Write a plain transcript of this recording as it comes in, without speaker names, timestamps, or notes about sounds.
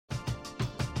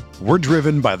We're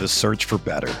driven by the search for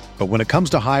better. But when it comes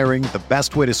to hiring, the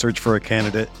best way to search for a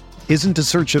candidate isn't to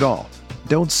search at all.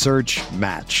 Don't search,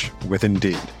 match with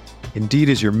Indeed. Indeed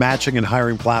is your matching and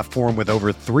hiring platform with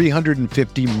over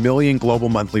 350 million global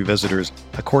monthly visitors,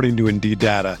 according to Indeed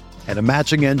data, and a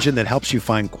matching engine that helps you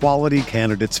find quality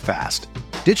candidates fast.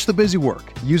 Ditch the busy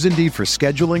work. Use Indeed for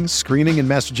scheduling, screening, and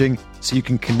messaging so you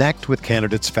can connect with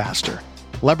candidates faster.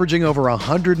 Leveraging over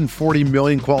 140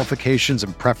 million qualifications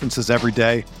and preferences every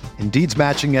day, Indeed's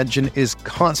matching engine is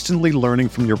constantly learning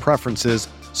from your preferences,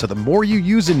 so the more you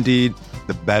use Indeed,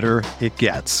 the better it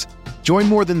gets. Join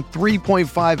more than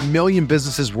 3.5 million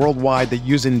businesses worldwide that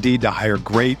use Indeed to hire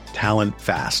great talent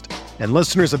fast. And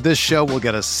listeners of this show will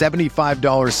get a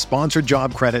 $75 sponsored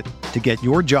job credit to get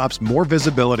your jobs more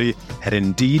visibility at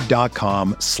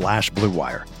Indeed.com/Blue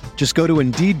Wire. Just go to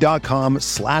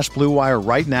Indeed.com/Blue Wire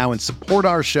right now and support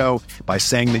our show by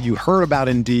saying that you heard about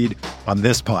Indeed on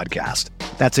this podcast.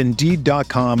 That's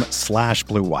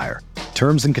Indeed.com/Blue Wire.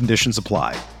 Terms and conditions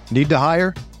apply. Need to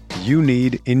hire? You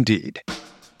need Indeed.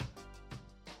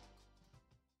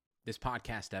 This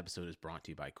podcast episode is brought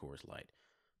to you by Coors Light.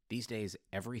 These days,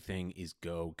 everything is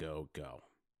go, go, go.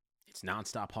 It's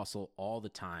nonstop hustle all the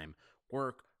time.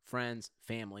 Work, friends,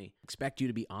 family, expect you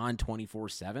to be on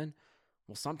 24/7.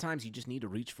 Well, sometimes you just need to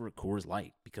reach for a Coors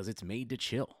Light because it's made to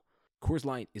chill. Coors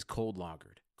Light is cold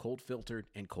lagered, cold filtered,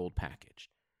 and cold packaged.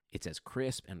 It's as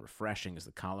crisp and refreshing as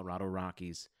the Colorado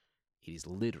Rockies. It is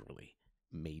literally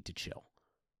made to chill.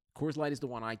 Coors Light is the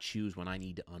one I choose when I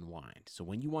need to unwind. So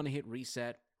when you want to hit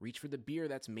reset, reach for the beer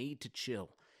that's made to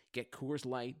chill. Get Coors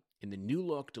Light in the new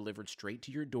look delivered straight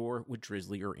to your door with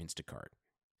Drizzly or Instacart.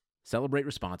 Celebrate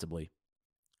responsibly.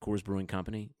 Coors Brewing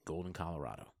Company, Golden,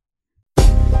 Colorado.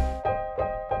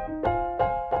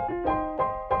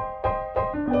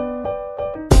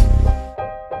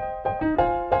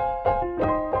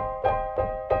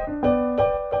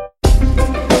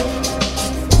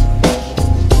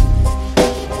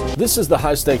 This is the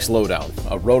High Stakes Lowdown,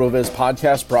 a RotoViz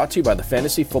podcast brought to you by the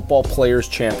Fantasy Football Players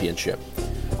Championship.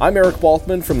 I'm Eric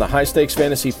Balkman from the High Stakes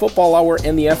Fantasy Football Hour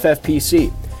and the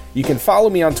FFPC. You can follow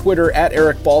me on Twitter at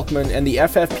Eric Balkman and the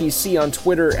FFPC on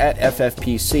Twitter at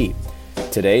FFPC.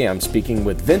 Today I'm speaking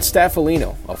with Vince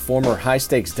Staffolino, a former High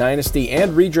Stakes Dynasty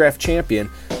and Redraft champion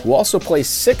who also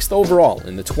placed 6th overall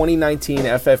in the 2019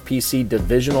 FFPC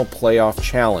Divisional Playoff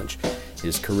Challenge.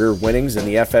 His career winnings in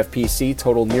the FFPC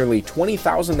total nearly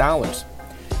 $20,000.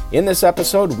 In this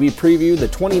episode, we preview the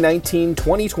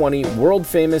 2019-2020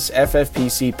 world-famous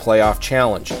FFPC Playoff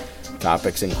Challenge.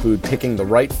 Topics include picking the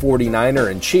right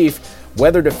 49er in chief,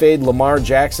 whether to fade Lamar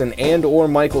Jackson and or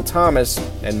Michael Thomas,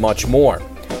 and much more.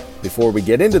 Before we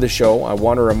get into the show, I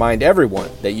want to remind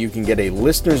everyone that you can get a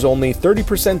listeners-only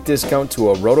 30% discount to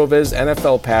a RotoViz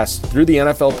NFL Pass through the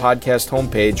NFL Podcast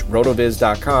homepage,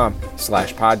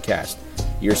 rotoviz.com/podcast.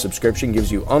 Your subscription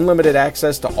gives you unlimited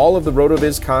access to all of the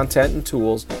RotoViz content and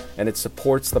tools, and it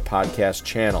supports the podcast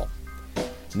channel.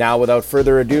 Now, without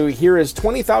further ado, here is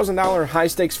 $20,000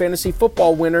 high-stakes fantasy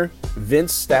football winner,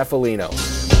 Vince Staffolino.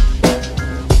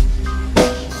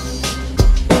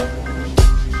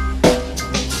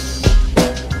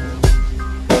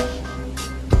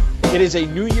 It is a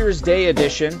New Year's Day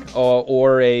edition,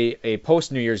 or a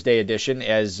post-New Year's Day edition,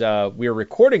 as we're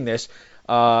recording this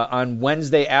on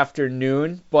Wednesday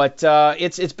afternoon, but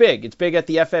it's big. It's big at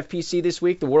the FFPC this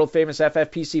week. The world-famous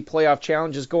FFPC Playoff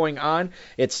Challenge is going on.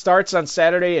 It starts on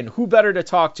Saturday, and who better to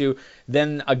talk to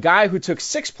than a guy who took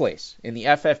 6th place in the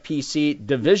FFPC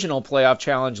Divisional Playoff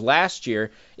Challenge last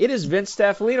year. It is Vince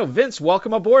Staffolino. Vince,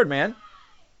 welcome aboard, man.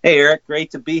 Hey, Eric.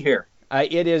 Great to be here.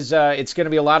 It's going to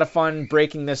be a lot of fun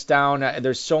breaking this down.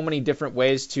 There's so many different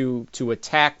ways to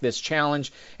attack this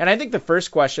challenge. And I think the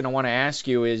first question I want to ask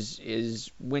you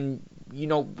is when,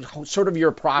 sort of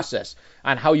your process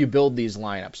on how you build these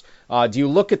lineups. Do you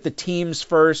look at the teams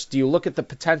first? Do you look at the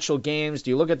potential games?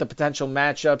 Do you look at the potential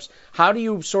matchups? How do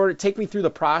you sort of take me through the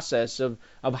process of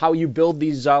how you build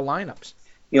these lineups?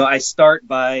 I start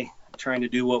by trying to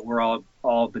do what we're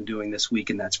all been doing this week,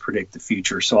 and that's predict the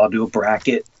future. So I'll do a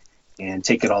bracket and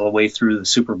take it all the way through the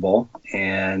Super Bowl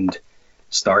and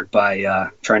start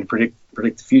by trying to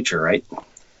predict the future, right?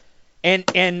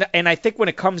 And I think when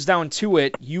it comes down to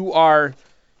it, you have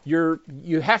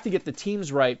to get the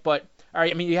teams right, but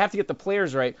you have to get the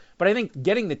players right. But I think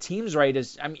getting the teams right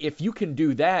is, if you can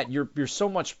do that, you're so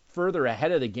much further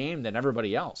ahead of the game than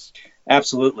everybody else.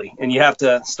 Absolutely. And you have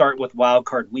to start with wild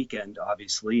card weekend,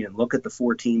 obviously, and look at the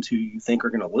 4 teams who you think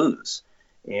are going to lose.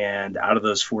 And out of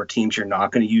those 4 teams, you're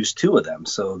not going to use 2 of them.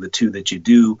 So the 2 that you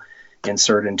do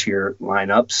insert into your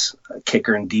lineups,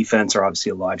 kicker and defense, are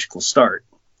obviously a logical start.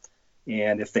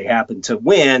 And if they happen to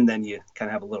win, then you kind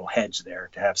of have a little hedge there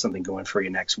to have something going for you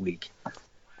next week.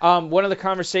 One of the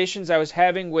conversations I was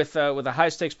having with a high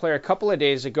stakes player a couple of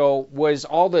days ago was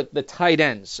all the tight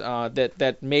ends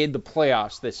that made the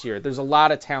playoffs this year. There's a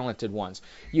lot of talented ones.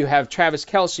 You have Travis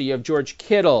Kelce, you have George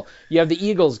Kittle, you have the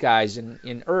Eagles guys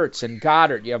in Ertz and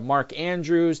Goddard, you have Mark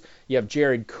Andrews, you have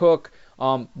Jared Cook.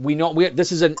 We know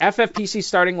this is an FFPC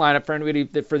starting lineup for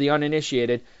anybody for the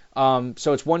uninitiated.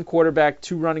 So it's one quarterback,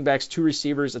 two running backs, two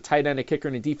receivers, a tight end, a kicker,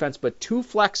 and a defense, but two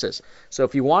flexes. So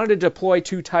if you wanted to deploy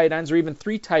two tight ends or even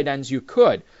three tight ends, you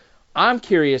could. I'm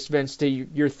curious, Vince, to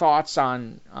your thoughts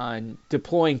on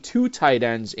deploying two tight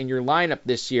ends in your lineup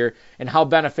this year and how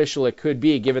beneficial it could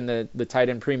be given the tight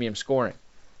end premium scoring.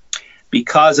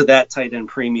 Because of that tight end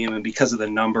premium and because of the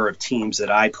number of teams that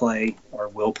I play or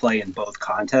will play in both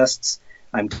contests,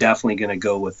 I'm definitely going to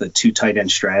go with the two tight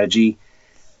end strategy.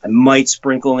 I might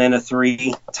sprinkle in a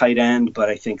three tight end, but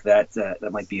I think that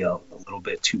might be a little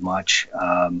bit too much.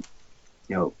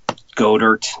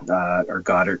 Goddard,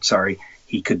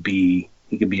 he could be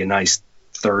a nice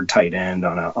third tight end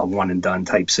on a one and done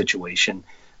type situation.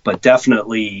 But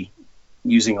definitely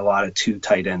using a lot of two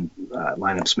tight end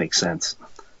lineups makes sense.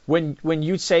 When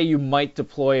you say you might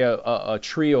deploy a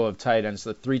trio of tight ends,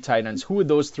 the three tight ends, who would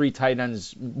those three tight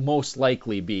ends most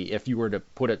likely be if you were to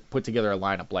put together a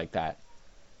lineup like that?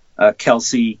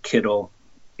 Kelce, Kittle,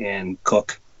 and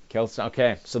Cook. Kelce,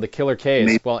 okay. So the killer K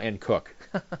is and Cook.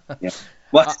 Yeah.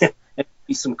 Well,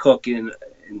 some Cook in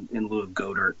lieu of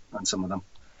Goddard on some of them.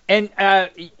 And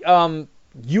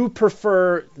you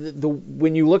prefer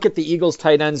when you look at the Eagles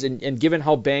tight ends and given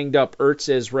how banged up Ertz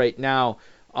is right now,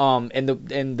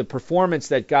 and the performance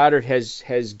that Goddard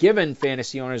has given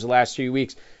fantasy owners the last few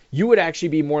weeks, you would actually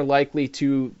be more likely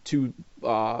to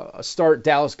start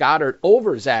Dallas Goedert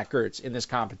over Zach Ertz in this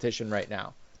competition right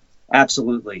now.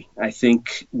 Absolutely. I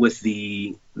think with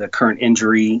the current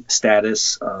injury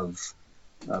status of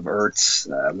Ertz,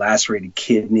 lacerated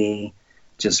kidney,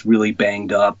 just really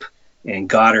banged up, and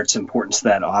Goddard's importance to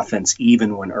that offense,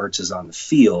 even when Ertz is on the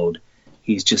field,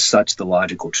 he's just such the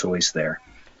logical choice there.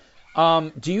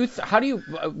 When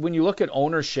you look at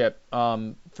ownership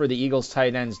for the Eagles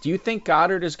tight ends, do you think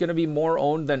Goddard is going to be more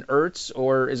owned than Ertz,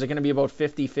 or is it going to be about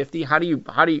 50-50? How do you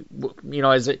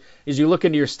as you look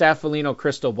into your Staffolino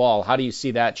crystal ball, how do you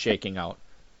see that shaking out?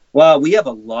 Well, we have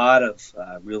a lot of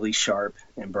really sharp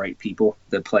and bright people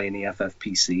that play in the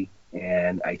FFPC,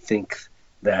 and I think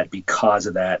that because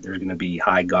of that, there's going to be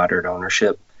high Goddard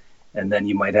ownership. And then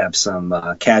you might have some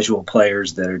casual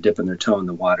players that are dipping their toe in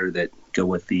the water that go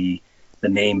with the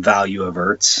name value of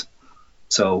Ertz.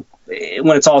 So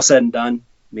when it's all said and done,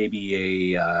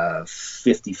 maybe a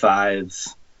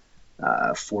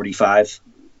 55-45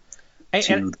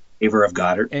 in favor of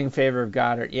Goddard. In favor of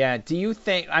Goddard, yeah. Do you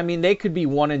think, they could be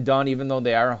one and done even though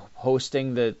they are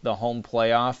hosting the home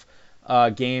playoff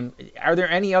game. Are there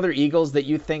any other Eagles that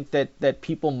you think that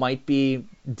people might be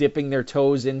dipping their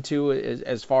toes into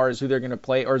as far as who they're going to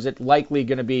play, or is it likely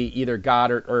going to be either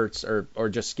Goddard, Ertz, or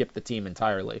just skip the team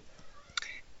entirely?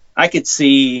 I could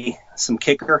see some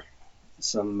kicker,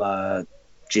 some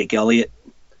Jake Elliott,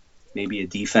 maybe a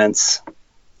defense.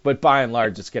 But by and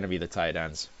large, it's going to be the tight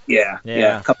ends. Yeah.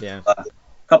 A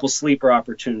couple sleeper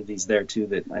opportunities there too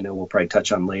that I know we'll probably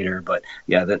touch on later. But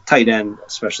yeah, the tight end,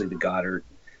 especially the Goddard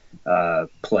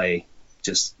play,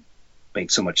 just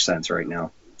makes so much sense right now,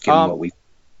 given what we.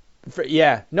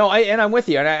 I'm with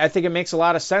you, and I think it makes a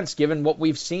lot of sense given what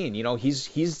we've seen.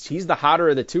 He's the hotter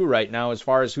of the two right now as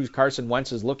far as who Carson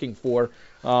Wentz is looking for.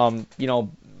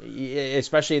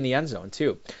 Especially in the end zone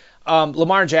too.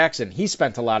 Lamar Jackson, he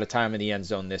spent a lot of time in the end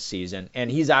zone this season,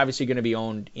 and he's obviously going to be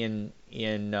owned in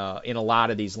a lot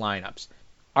of these lineups.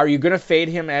 Are you going to fade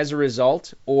him as a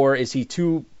result, or is he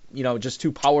too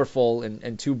powerful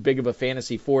and too big of a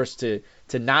fantasy force to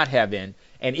not have in?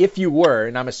 And if you were,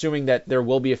 and I'm assuming that there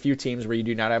will be a few teams where you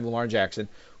do not have Lamar Jackson,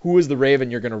 who is the Raven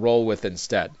you're going to roll with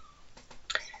instead?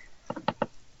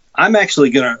 I'm actually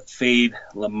going to fade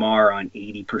Lamar on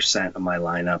 80% of my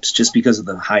lineups just because of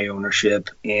the high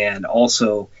ownership. And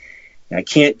also, I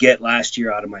can't get last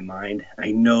year out of my mind.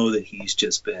 I know that he's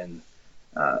just been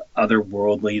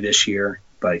otherworldly this year,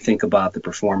 but I think about the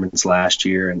performance last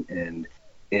year, and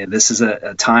this is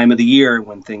a time of the year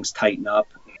when things tighten up.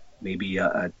 Maybe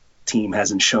a team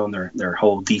hasn't shown their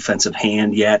whole defensive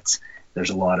hand yet.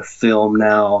 There's a lot of film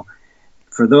now.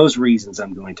 For those reasons,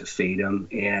 I'm going to fade him.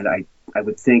 And I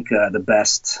would think the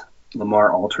best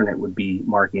Lamar alternate would be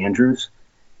Mark Andrews.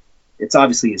 It's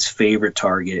obviously his favorite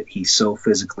target. He's so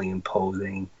physically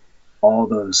imposing. All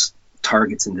those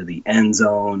targets into the end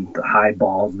zone, the high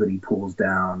balls that he pulls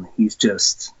down. He's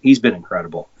been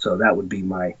incredible. So that would be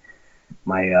my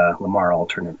my Lamar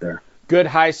alternate there. Good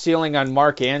high ceiling on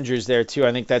Mark Andrews there, too.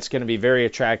 I think that's going to be very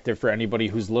attractive for anybody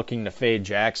who's looking to fade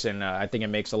Jackson. I think it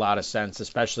makes a lot of sense,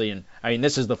 especially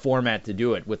this is the format to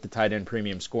do it with the tight end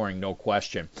premium scoring, no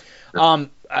question.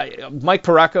 Mike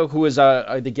Paracco, who was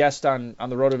the guest on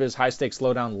the RotoViz High Stakes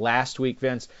Lowdown last week,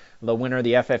 Vince, the winner of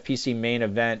the FFPC main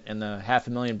event and the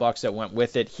 $500,000 that went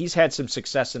with it, he's had some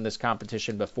success in this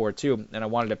competition before, too, and I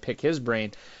wanted to pick his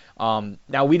brain.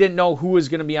 Now, we didn't know who was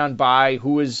going to be on bye,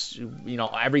 who was,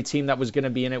 every team that was going to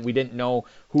be in it. We didn't know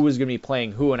who was going to be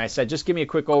playing who. And I said, just give me a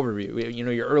quick overview,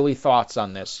 your early thoughts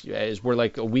on this, as we're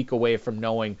like a week away from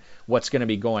knowing what's going to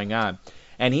be going on.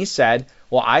 And he said,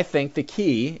 well, I think the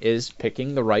key is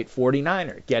picking the right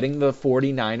 49er. Getting the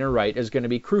 49er right is going to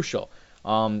be crucial.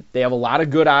 They have a lot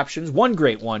of good options, one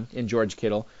great one in George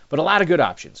Kittle, but a lot of good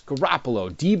options.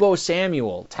 Garoppolo, Deebo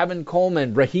Samuel, Tevin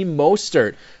Coleman, Raheem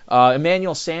Mostert,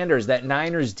 Emmanuel Sanders, that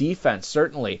Niners defense,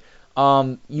 certainly.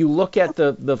 You look at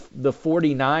the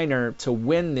 49er to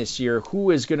win this year, who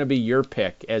is going to be your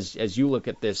pick as you look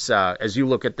at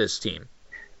this team?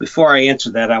 Before I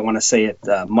answer that, I want to say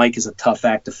Mike is a tough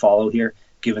act to follow here,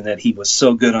 given that he was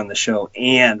so good on the show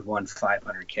and won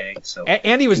 $500K. So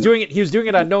and he was doing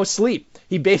it on no sleep.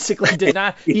 He basically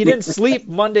he didn't sleep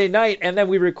Monday night, and then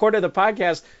we recorded the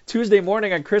podcast Tuesday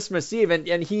morning on Christmas Eve,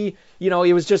 and he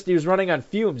was running on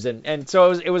fumes, and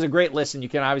so it was a great listen. You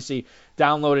can obviously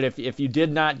download it if you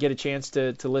did not get a chance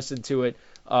to listen to it.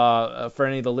 For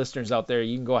any of the listeners out there,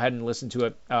 you can go ahead and listen to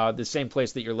it the same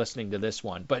place that you're listening to this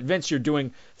one. But Vince, you're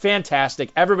doing fantastic.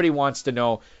 Everybody wants to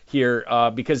know here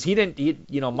because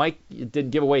Mike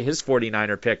didn't give away his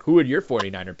 49er pick. Who would your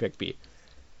 49er pick be?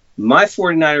 My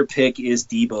 49er pick is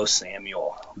Deebo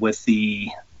Samuel with the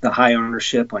high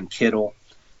ownership on Kittle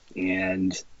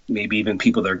and maybe even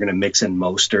people that are going to mix in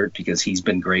Mostert because he's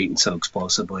been great and so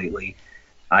explosive lately.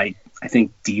 I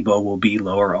think Deebo will be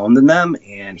lower owned than them,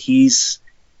 and he's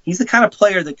the kind of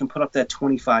player that can put up that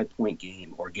 25-point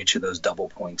game or get you those double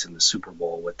points in the Super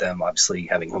Bowl with them obviously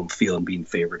having home field and being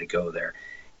favored to go there.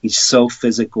 He's so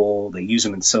physical. They use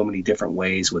him in so many different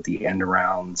ways with the end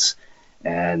arounds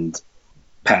and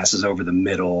passes over the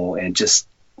middle, and just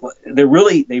they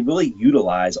really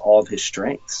utilize all of his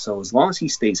strengths. So as long as he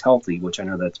stays healthy, which I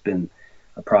know that's been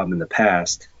a problem in the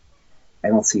past, I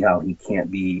don't see how he can't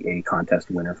be a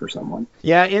contest winner for someone.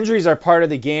 Yeah, injuries are part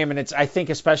of the game, and I think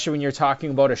especially when you're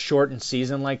talking about a shortened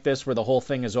season like this, where the whole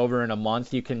thing is over in a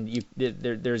month,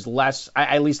 there's less.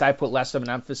 At least I put less of an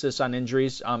emphasis on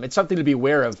injuries. It's something to be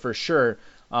aware of for sure,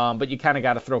 but you kind of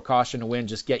got to throw caution to wind.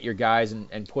 Just get your guys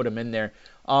and put them in there.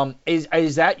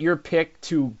 Is that your pick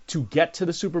to get to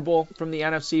the Super Bowl from the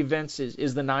NFC, Vince?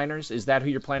 Is the Niners? Is that who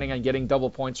you're planning on getting double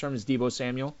points from? Is Deebo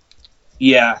Samuel?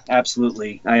 Yeah,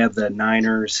 absolutely. I have the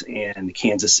Niners and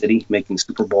Kansas City making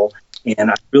Super Bowl,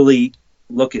 and I really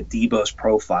look at Deebo's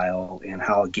profile and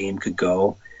how a game could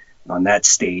go on that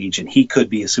stage, and he could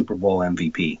be a Super Bowl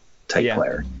MVP type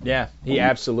player. Yeah, he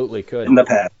absolutely could. In the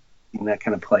past, in that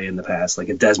kind of play in the past, like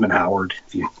a Desmond Howard,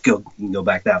 if you can go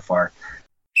back that far.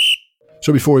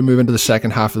 So before we move into the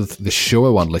second half of the show, I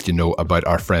want to let you know about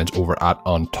our friends over at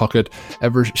Untuckit.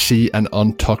 Ever see an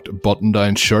untucked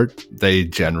button-down shirt? They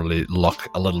generally look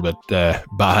a little bit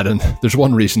bad, and there's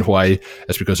one reason why.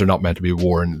 It's because they're not meant to be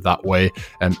worn that way.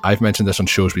 And I've mentioned this on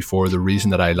shows before. The reason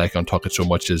that I like Untuckit so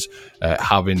much is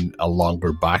having a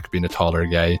longer back, being a taller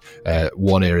guy.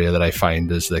 One area that I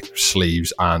find is the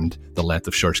sleeves and the length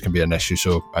of shirts can be an issue,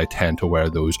 so I tend to wear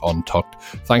those untucked.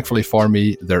 Thankfully for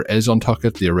me, there is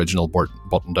Untuckit, the original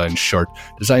button-down shirt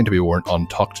designed to be worn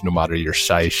untucked no matter your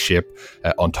size, shape.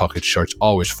 Untuckit shirts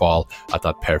always fall at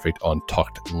that perfect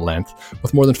untucked length.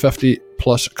 With more than 50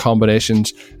 plus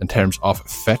combinations in terms of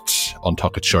fits,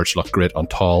 Untuckit shirts look great on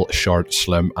tall, short,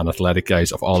 slim and athletic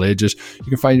guys of all ages. You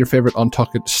can find your favourite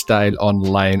Untuckit style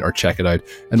online or check it out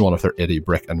in one of their 80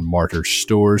 brick and mortar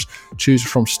stores. Choose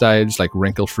from styles like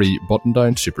wrinkle-free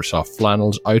button-down, super soft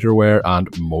flannels, outerwear and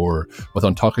more. With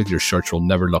Untuckit, your shirts will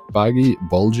never look baggy,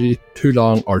 bulgy, too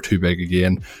long or too big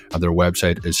again, and their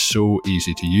website is so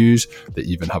easy to use. They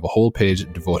even have a whole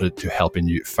page devoted to helping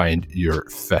you find your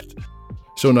fit.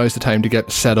 So now's the time to get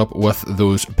set up with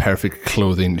those perfect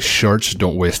clothing shirts.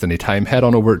 Don't waste any time. Head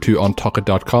on over to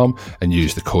untuckit.com and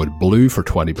use the code BLUE for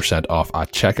 20% off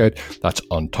at checkout. That's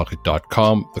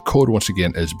untuckit.com. The code once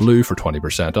again is BLUE for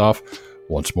 20% off.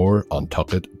 Once more,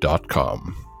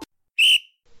 untuckit.com.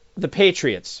 The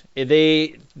Patriots,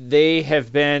 they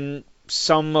have been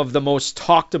some of the most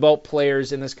talked about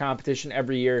players in this competition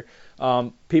every year.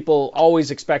 People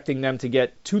always expecting them to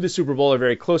get to the Super Bowl or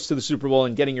very close to the Super Bowl,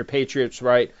 and getting your Patriots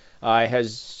right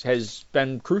has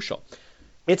been crucial.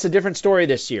 It's a different story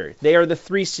this year. They are the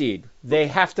 3 seed. They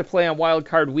have to play on Wild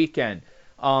Card Weekend.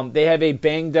 They have a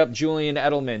banged-up Julian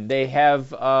Edelman. They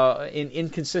have an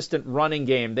inconsistent running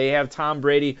game. They have Tom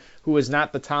Brady, who is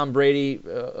not the Tom Brady,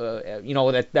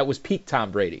 that was peak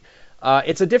Tom Brady.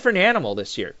 It's a different animal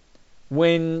this year.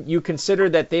 When you consider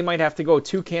that they might have to go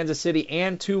to Kansas City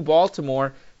and to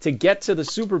Baltimore to get to the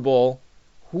Super Bowl,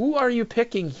 who are you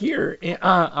picking here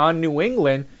on New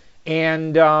England?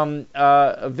 And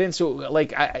Vince,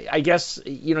 I guess,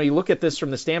 you look at this from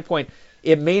the standpoint,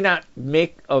 it may not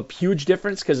make a huge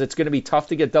difference because it's going to be tough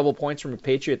to get double points from a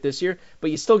Patriot this year, but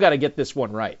you still got to get this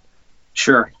one right.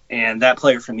 Sure, and that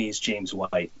player for me is James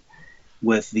White.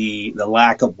 With the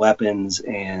lack of weapons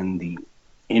and the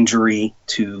injury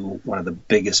to one of the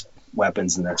biggest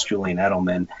weapons, and that's Julian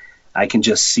Edelman, I can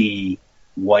just see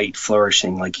White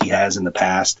flourishing like he has in the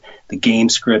past. The game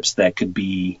scripts that could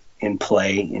be in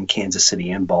play in Kansas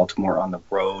City and Baltimore on the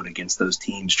road against those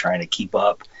teams trying to keep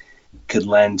up could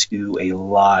lend to a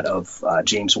lot of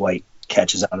James White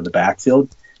catches out of the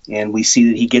backfield. And we see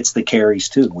that he gets the carries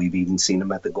too. We've even seen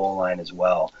him at the goal line as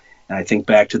well. And I think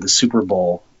back to the Super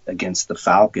Bowl against the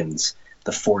Falcons,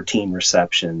 the 14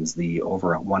 receptions, the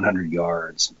over 100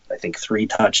 yards, I think 3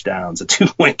 touchdowns, a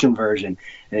 2-point conversion.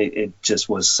 It just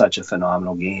was such a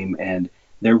phenomenal game. And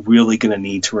they're really going to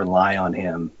need to rely on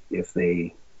him if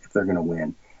they're going to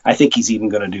win. I think he's even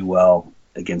going to do well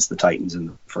against the Titans in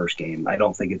the first game. I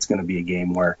don't think it's going to be a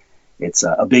game where it's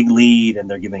a big lead and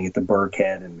they're giving it to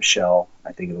Burkhead and Michelle.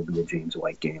 I think it'll be a James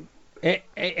White game.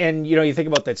 And you think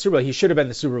about that Super Bowl, he should have been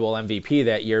the Super Bowl MVP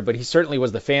that year, but he certainly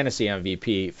was the fantasy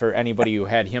MVP for anybody who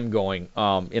had him going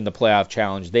in the playoff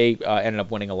challenge. They ended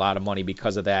up winning a lot of money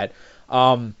because of that.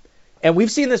 And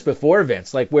we've seen this before,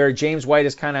 Vince, like where James White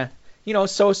is kind of,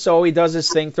 so-so. He does his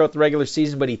thing throughout the regular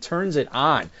season, but he turns it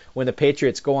on when the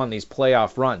Patriots go on these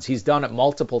playoff runs. He's done it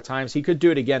multiple times. He could do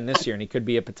it again this year, and he could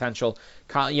be a potential,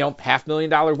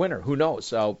 $500,000 winner. Who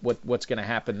knows what's going to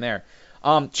happen there?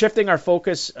 Shifting our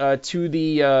focus back to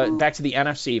the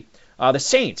NFC, the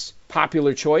Saints,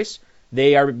 popular choice.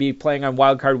 They are be playing on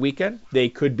Wild Card Weekend. They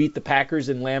could beat the Packers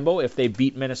in Lambeau if they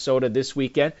beat Minnesota this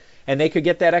weekend, and they could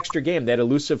get that extra game, that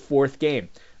elusive 4th game.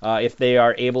 If they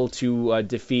are able to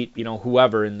defeat,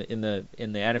 whoever in the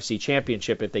NFC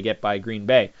Championship if they get by Green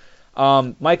Bay.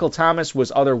 Michael Thomas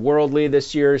was otherworldly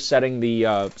this year, setting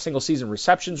the single-season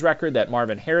receptions record that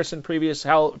Marvin Harrison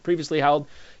previously held.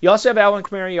 You also have Alvin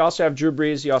Kamara. You also have Drew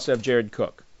Brees. You also have Jared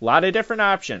Cook. A lot of different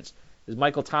options. Is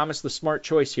Michael Thomas the smart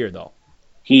choice here, though?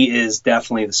 He is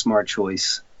definitely the smart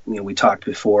choice. We talked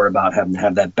before about having to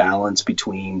have that balance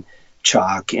between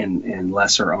chalk and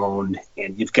lesser owned,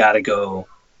 and you've got to go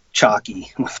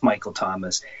chalky with Michael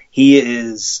Thomas.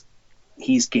 He's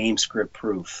game script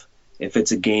proof. If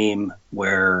it's a game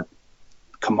where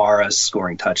Kamara's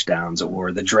scoring touchdowns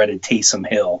or the dreaded Taysom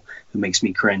Hill, who makes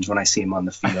me cringe when I see him on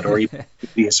the field, or even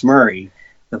Tobias Murray,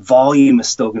 the volume is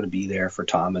still going to be there for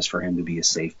Thomas for him to be a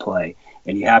safe play.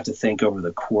 And you have to think over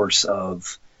the course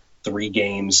of 3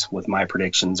 games with my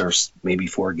predictions, or maybe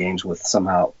 4 games with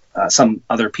somehow some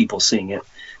other people seeing it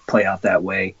play out that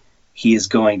way, he is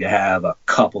going to have a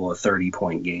couple of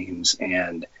 30-point games,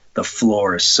 and the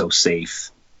floor is so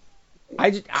safe.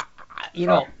 The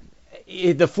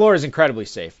floor is incredibly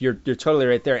safe. You're totally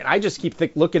right there. And I just keep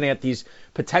looking at these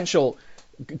potential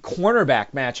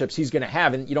cornerback matchups he's going to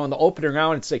have. And, in the opening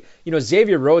round, it's like,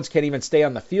 Xavier Rhodes can't even stay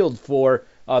on the field for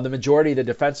the majority of the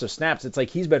defensive snaps. It's like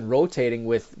he's been rotating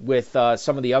with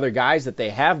some of the other guys that they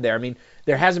have there. I mean,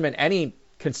 there hasn't been any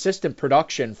consistent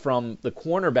production from the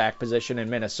cornerback position in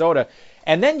Minnesota.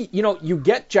 And then, you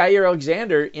get Jair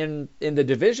Alexander in the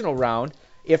divisional round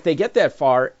if they get that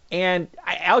far. And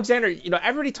Alexander,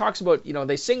 everybody talks about,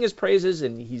 they sing his praises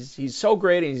and he's so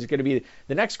great and he's going to be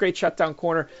the next great shutdown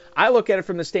corner. I look at it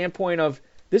from the standpoint of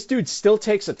this dude still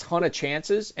takes a ton of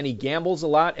chances and he gambles a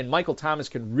lot, and Michael Thomas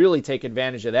can really take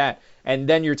advantage of that. And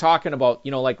then you're talking about,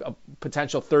 like a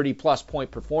potential 30-plus point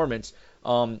performance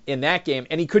in that game,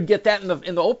 and he could get that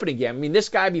in the opening game. I mean, this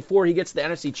guy, before he gets the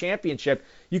NFC Championship,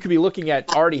 you could be looking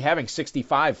at already having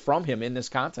 65 from him in this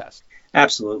contest.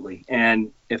 Absolutely.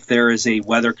 And if there is a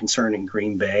weather concern in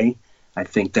Green Bay, I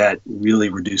think that really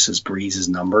reduces Brees'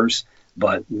 numbers.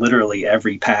 But literally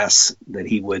every pass that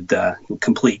he would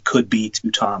complete could be to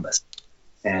Thomas.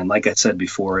 And like I said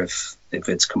before, if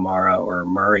it's Kamara or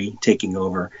Murray taking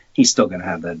over, he's still going to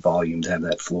have that volume to have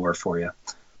that floor for you.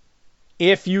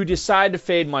 If you decide to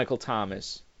fade Michael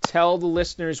Thomas, tell the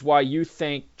listeners why you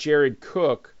think Jared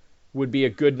Cook would be a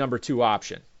good number 2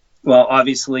 option. Well,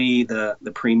 obviously the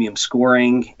premium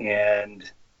scoring and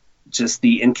just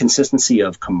the inconsistency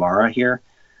of Kamara here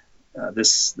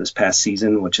this past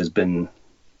season, which has been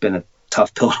a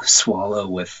tough pill to swallow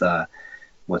with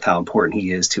how important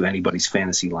he is to anybody's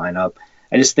fantasy lineup.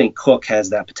 I just think Cook has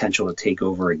that potential to take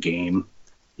over a game.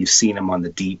 You've seen him on the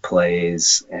deep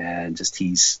plays, and just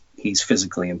he's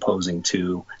physically imposing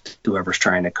to whoever's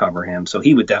trying to cover him. So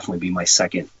he would definitely be my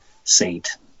second Saint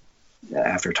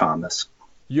after Thomas.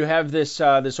 You have this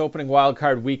opening wild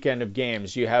card weekend of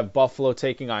games. You have Buffalo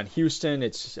taking on Houston.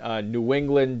 It's New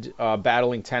England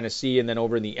battling Tennessee, and then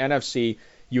over in the NFC,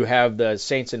 you have the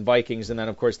Saints and Vikings, and then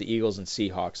of course the Eagles and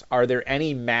Seahawks. Are there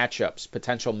any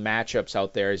potential matchups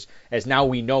out there, as now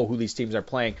we know who these teams are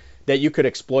playing, that you could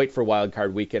exploit for wild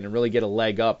card weekend and really get a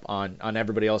leg up on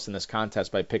everybody else in this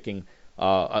contest by picking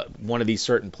one of these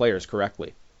certain players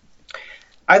correctly?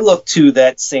 I look to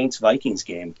that Saints-Vikings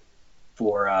game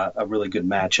for a really good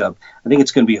matchup. I think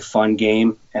it's going to be a fun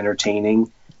game,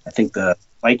 entertaining. I think the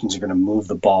Vikings are going to move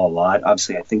the ball a lot.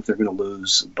 Obviously, I think they're going to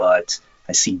lose, but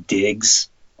I see Diggs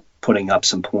putting up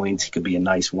some points. He could be a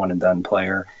nice one-and-done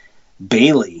player.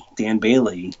 Dan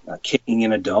Bailey, kicking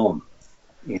in a dome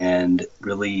and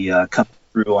really coming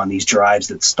through on these drives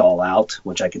that stall out,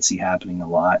 which I could see happening a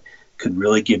lot, could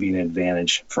really give you an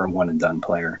advantage for a one-and-done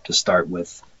player to start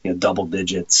with double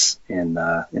digits in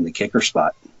the kicker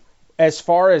spot. As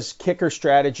far as kicker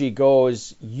strategy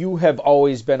goes, you have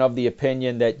always been of the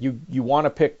opinion that you want to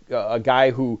pick a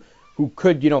guy who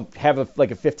could have a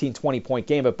 15-20 point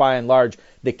game, but by and large,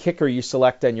 the kicker you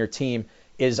select on your team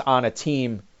is on a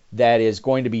team that is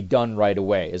going to be done right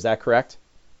away. Is that correct?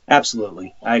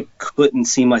 Absolutely. I couldn't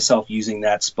see myself using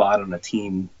that spot on a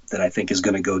team that I think is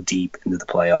going to go deep into the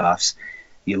playoffs.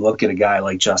 You look at a guy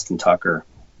like Justin Tucker,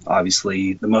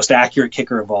 obviously the most accurate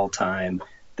kicker of all time.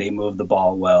 They move the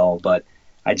ball well, but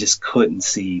I just couldn't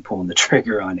see pulling the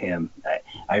trigger on him.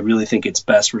 I really think it's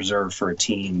best reserved for a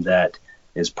team that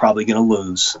is probably going to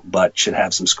lose, but should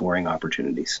have some scoring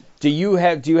opportunities. Do you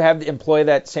have to employ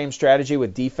that same strategy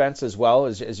with defense as well,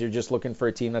 as you're just looking for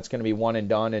a team that's going to be one and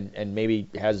done and maybe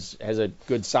has a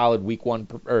good solid week one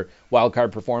or wild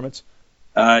card performance?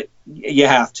 You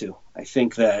have to. I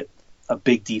think that a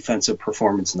big defensive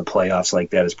performance in the playoffs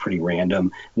like that is pretty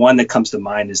random. One that comes to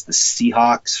mind is the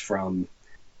Seahawks from,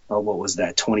 what was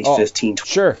that, 2015?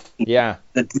 Sure, yeah.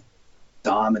 That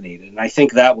dominated. And I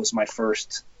think that was my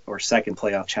first or second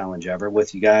playoff challenge ever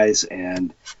with you guys,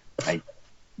 and I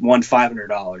won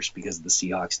 $500 because of the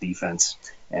Seahawks defense.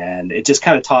 And it just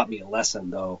kind of taught me a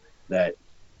lesson, though, that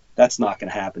that's not going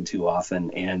to happen too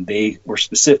often, and they were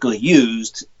specifically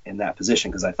used in that position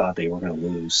because I thought they were going to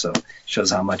lose. So it shows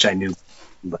how much I knew.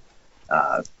 But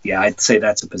yeah, I'd say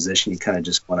that's a position you kind of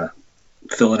just want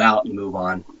to fill it out and move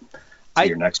on to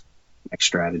your next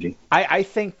strategy. I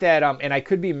think that, and I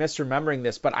could be misremembering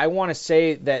this, but I want to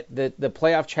say that the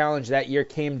playoff challenge that year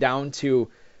came down to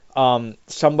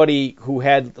somebody who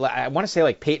had, I want to say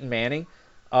like Peyton Manning,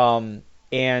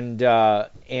 and somebody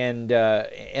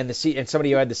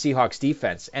who had the Seahawks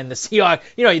defense, and the Seahawks,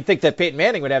 you'd think that Peyton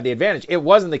Manning would have the advantage. It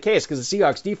wasn't the case because the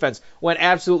Seahawks defense went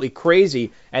absolutely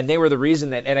crazy, and they were the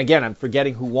reason that. And again, I'm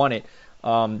forgetting who won it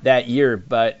that year,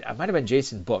 but it might have been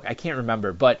Jason Book. I can't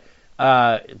remember, but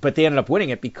they ended up winning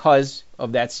it because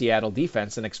of that Seattle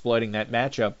defense and exploiting that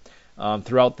matchup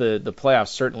throughout the playoffs.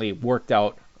 Certainly worked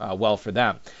out well for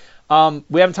them.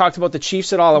 We haven't talked about the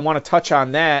Chiefs at all. I want to touch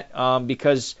on that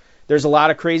because there's a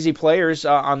lot of crazy players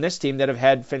on this team that have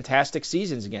had fantastic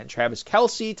seasons again. Travis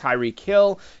Kelce, Tyreek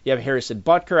Hill, you have Harrison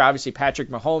Butker, obviously Patrick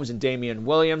Mahomes and Damian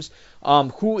Williams.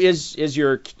 Who is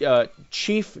your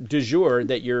chief du jour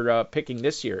that you're picking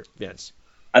this year, Vince?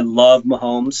 I love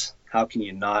Mahomes. How can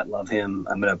you not love him?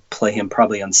 I'm going to play him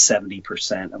probably on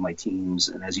 70% of my teams,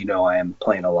 and as you know, I am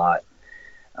playing a lot.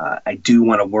 I do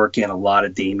want to work in a lot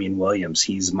of Damian Williams.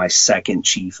 He's my second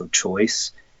chief of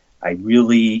choice.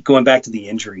 Going back to the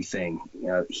injury thing,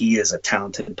 he is a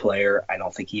talented player. I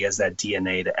don't think he has that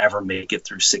DNA to ever make it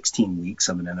through 16 weeks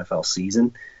of an NFL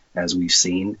season, as we've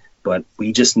seen. But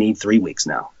we just need 3 weeks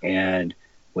now. And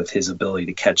with his ability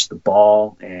to catch the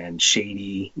ball and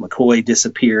Shady McCoy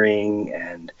disappearing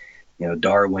and,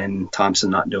 Darwin Thompson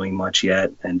not doing much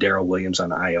yet and Darrell Williams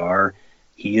on IR,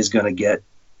 he is going to get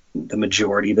the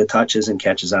majority of the touches and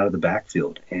catches out of the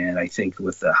backfield. And I think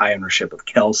with the high ownership of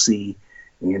Kelce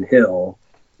and Hill,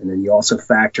 and then you also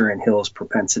factor in Hill's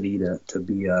propensity to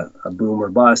be a boom or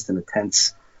bust in a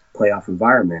tense playoff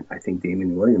environment, I think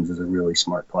Damian Williams is a really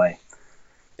smart play.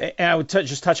 And I would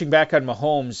just touching back on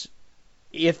Mahomes,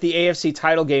 if the AFC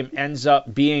title game ends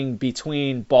up being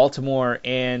between Baltimore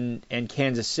and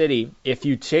Kansas City, if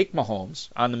you take Mahomes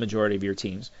on the majority of your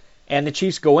teams, and the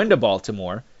Chiefs go into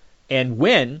Baltimore and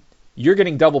win, you're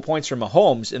getting double points from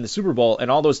Mahomes in the Super Bowl,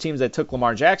 and all those teams that took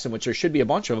Lamar Jackson, which there should be a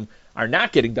bunch of them, are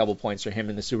not getting double points for him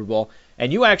in the Super Bowl.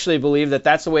 And you actually believe that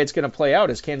that's the way it's going to play out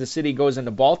as Kansas City goes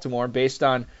into Baltimore based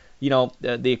on,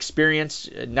 the experience,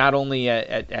 not only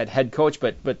at head coach,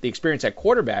 but the experience at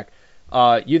quarterback.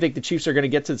 You think the Chiefs are going to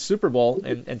get to the Super Bowl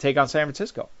and take on San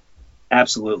Francisco?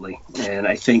 Absolutely. And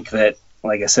I think that,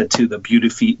 like I said, too, the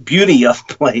beauty of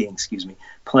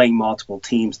playing multiple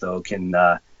teams, though, can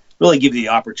really give you the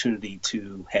opportunity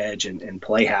to hedge and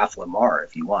play half Lamar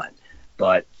if you want.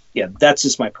 But, yeah, that's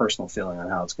just my personal feeling on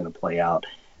how it's going to play out.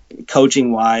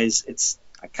 Coaching-wise, it's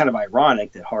kind of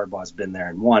ironic that Harbaugh's been there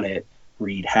and won it.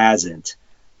 Reed hasn't.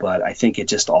 But I think it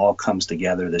just all comes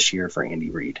together this year for Andy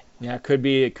Reid. Yeah, it could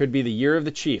be the year of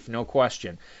the Chief, no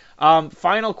question.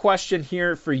 Final question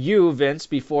here for you, Vince,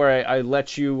 before I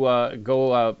let you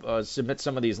go submit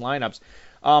some of these lineups.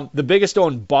 The biggest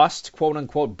owned bust,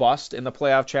 quote-unquote bust, in the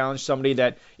playoff challenge, somebody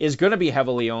that is going to be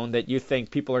heavily owned that you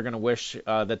think people are going to wish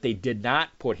that they did not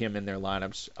put him in their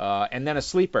lineups, and then a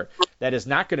sleeper that is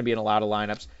not going to be in a lot of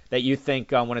lineups that you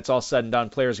think when it's all said and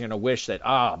done, players are going to wish that,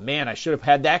 man, I should have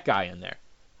had that guy in there.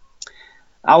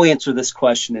 I'll answer this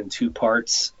question in two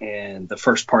parts, and the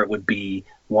first part would be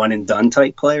one-and-done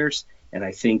type players, and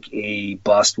I think a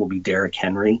bust will be Derrick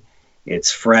Henry.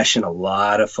 It's fresh in a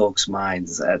lot of folks'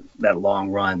 minds, that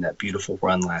long run, that beautiful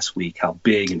run last week, how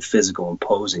big and physical and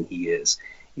imposing he is.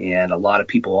 And a lot of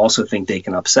people also think they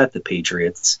can upset the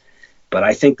Patriots, but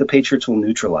I think the Patriots will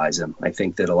neutralize him. I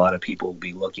think that a lot of people will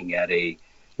be looking at a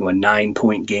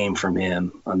 9-point game from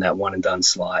him on that one-and-done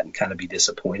slot and kind of be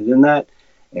disappointed in that.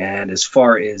 And as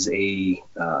far as a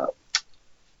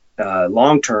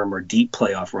long-term or deep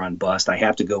playoff run bust, I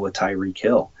have to go with Tyreek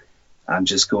Hill. I'm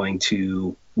just going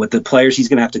to, with the players he's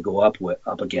going to have to go up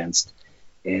against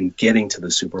in getting to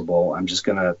the Super Bowl, I'm just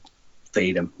going to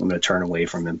fade him. I'm going to turn away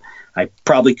from him. I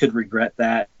probably could regret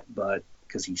that, but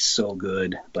because he's so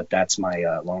good, but that's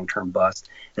my long-term bust.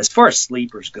 As far as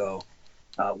sleepers go,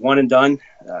 one and done,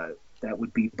 that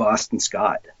would be Boston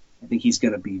Scott. I think he's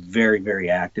going to be very,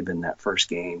 very active in that first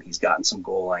game. He's gotten some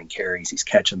goal line carries. He's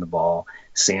catching the ball.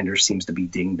 Sanders seems to be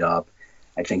dinged up.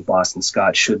 I think Boston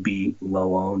Scott should be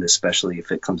low owned, especially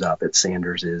if it comes out that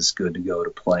Sanders is good to go to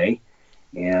play.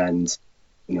 And,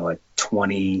 a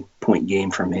 20-point game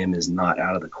from him is not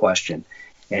out of the question.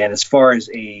 And as far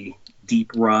as a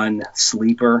deep run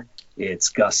sleeper, it's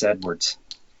Gus Edwards.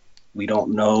 We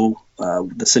don't know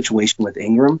the situation with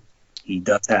Ingram. He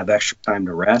does have extra time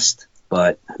to rest,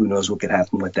 but who knows what could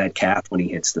happen with that calf when he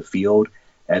hits the field.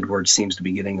 Edwards seems to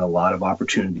be getting a lot of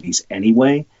opportunities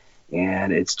anyway,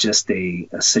 and it's just a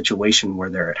situation where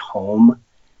they're at home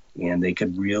and they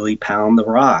could really pound the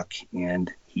rock,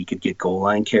 and he could get goal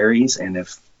line carries. And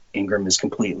if Ingram is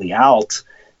completely out,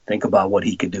 think about what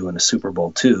he could do in the Super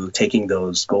Bowl too, taking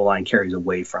those goal line carries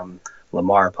away from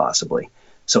Lamar possibly.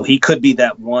 So he could be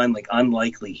that one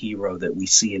unlikely hero that we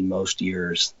see in most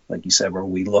years, like you said, where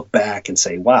we look back and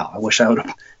say, wow, I wish I would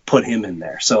have put him in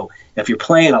there. So if you're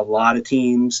playing a lot of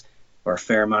teams or a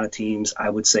fair amount of teams, I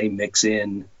would say mix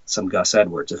in some Gus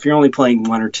Edwards. If you're only playing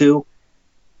one or two,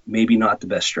 maybe not the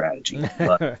best strategy.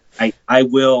 But I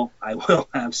will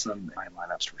have some in my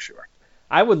lineups for sure.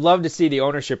 I would love to see the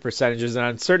ownership percentages,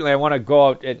 and certainly I want to go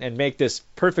out and make this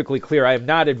perfectly clear. I am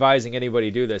not advising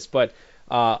anybody do this, but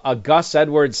a Gus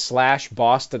Edwards /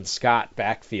 Boston Scott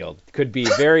backfield could be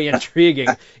very intriguing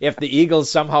if the Eagles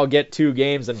somehow get 2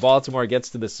 games and Baltimore gets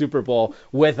to the Super Bowl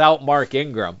without Mark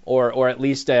Ingram, or at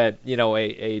least a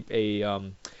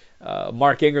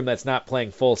Mark Ingram that's not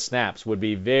playing full snaps would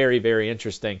be very, very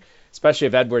interesting, especially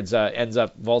if Edwards ends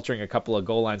up vulturing a couple of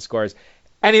goal line scores.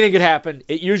 Anything could happen.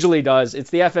 It usually does.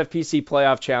 It's the FFPC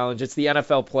playoff challenge. It's the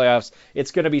NFL playoffs. It's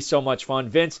going to be so much fun.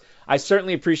 Vince, I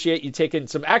certainly appreciate you taking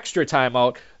some extra time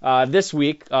out this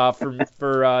week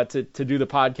to do the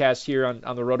podcast here on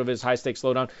the RotoViz High Stakes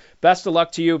Lowdown. Best of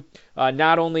luck to you,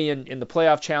 not only in the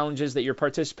playoff challenges that you're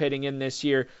participating in this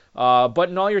year, but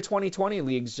in all your 2020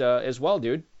 leagues as well,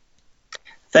 dude.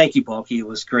 Thank you, Bulky. It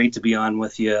was great to be on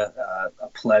with you. A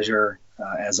pleasure.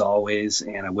 As always,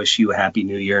 and I wish you a happy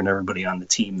new year and everybody on the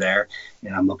team there.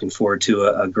 And I'm looking forward to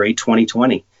a great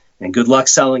 2020. And good luck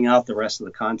selling out the rest of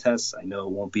the contests. I know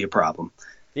it won't be a problem.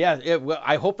 Yeah,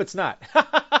 I hope it's not.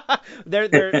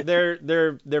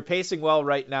 They're pacing well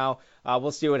right now. We'll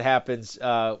see what happens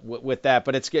with that.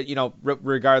 But it's good,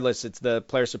 regardless, it's the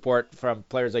player support from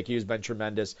players like you has been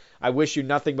tremendous. I wish you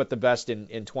nothing but the best in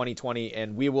 2020,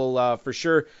 and we will for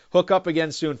sure hook up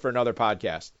again soon for another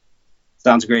podcast.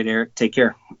 Sounds great, Eric. Take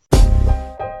care.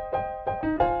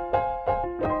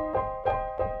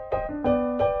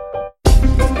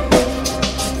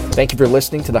 Thank you for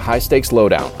listening to the High Stakes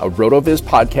Lowdown, a RotoViz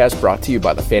podcast brought to you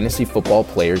by the Fantasy Football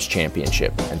Players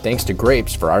Championship. And thanks to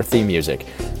Grapes for our theme music.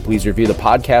 Please review the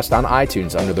podcast on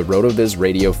iTunes under the RotoViz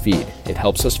radio feed. It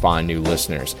helps us find new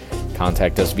listeners.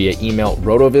 Contact us via email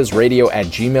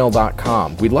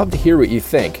rotovizradio@gmail.com. We'd love to hear what you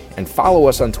think, and follow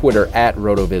us on Twitter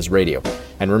 @RotoVizRadio.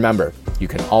 And remember, you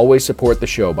can always support the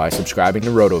show by subscribing to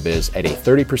RotoViz at a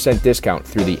 30% discount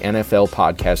through the NFL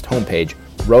podcast homepage,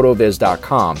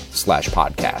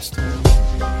 rotoviz.com/podcast.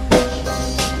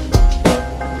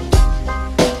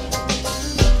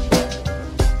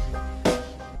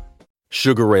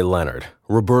 Sugar Ray Leonard,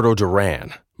 Roberto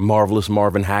Duran, Marvelous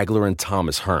Marvin Hagler, and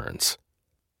Thomas Hearns.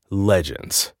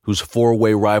 Legends, whose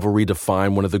four-way rivalry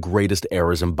defined one of the greatest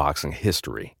eras in boxing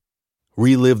history.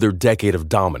 Relive their decade of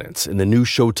dominance in the new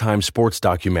Showtime sports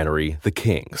documentary, The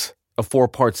Kings, a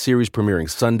 4-part series premiering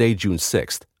Sunday, June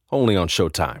 6th, only on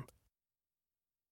Showtime.